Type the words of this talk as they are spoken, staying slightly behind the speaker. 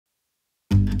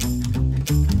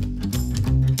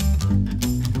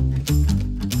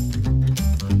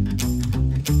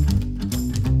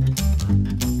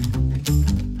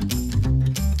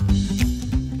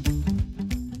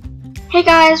Hey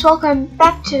guys, welcome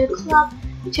back to the club.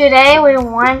 Today we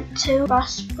went to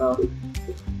Bessborough.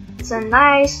 It's a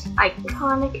nice,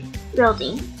 iconic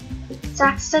building.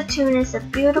 Saskatoon is a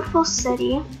beautiful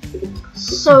city.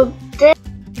 So this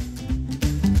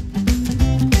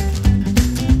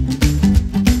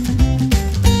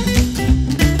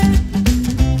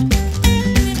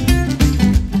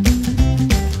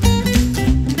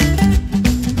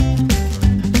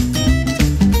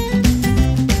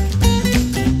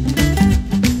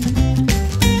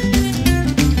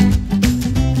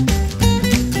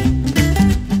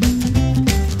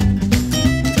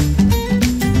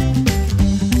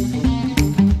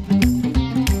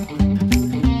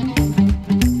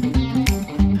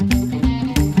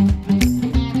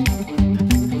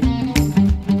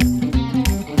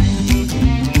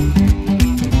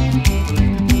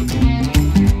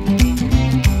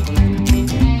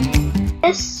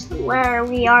where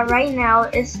we are right now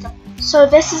is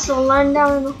this is a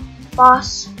London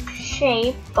boss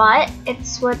shape, but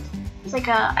it's like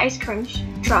a ice cream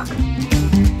truck.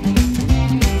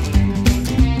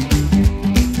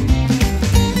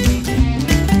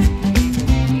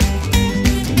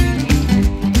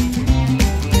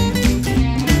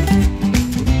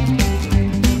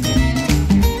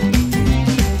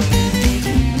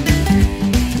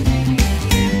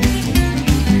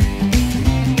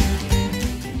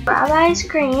 Grab ice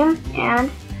cream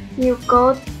and you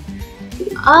go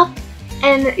up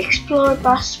and explore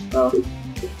Bessborough,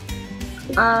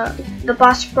 the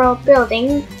Bessborough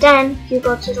building. Then you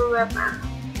go to the river.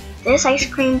 This ice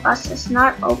cream bus is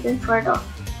not open for the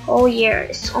whole year.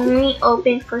 It's only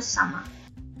open for summer.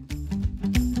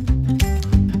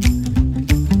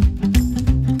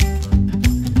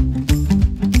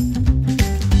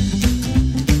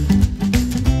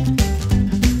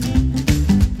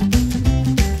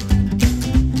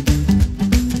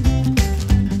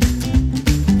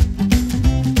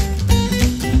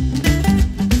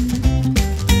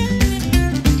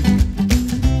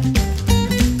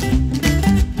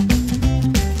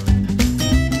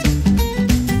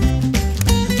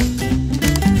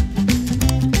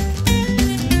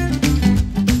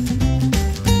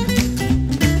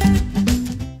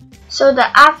 So the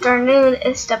afternoon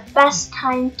is the best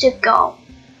time to go.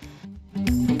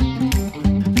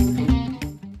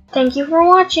 Thank you for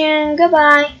watching.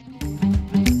 Goodbye.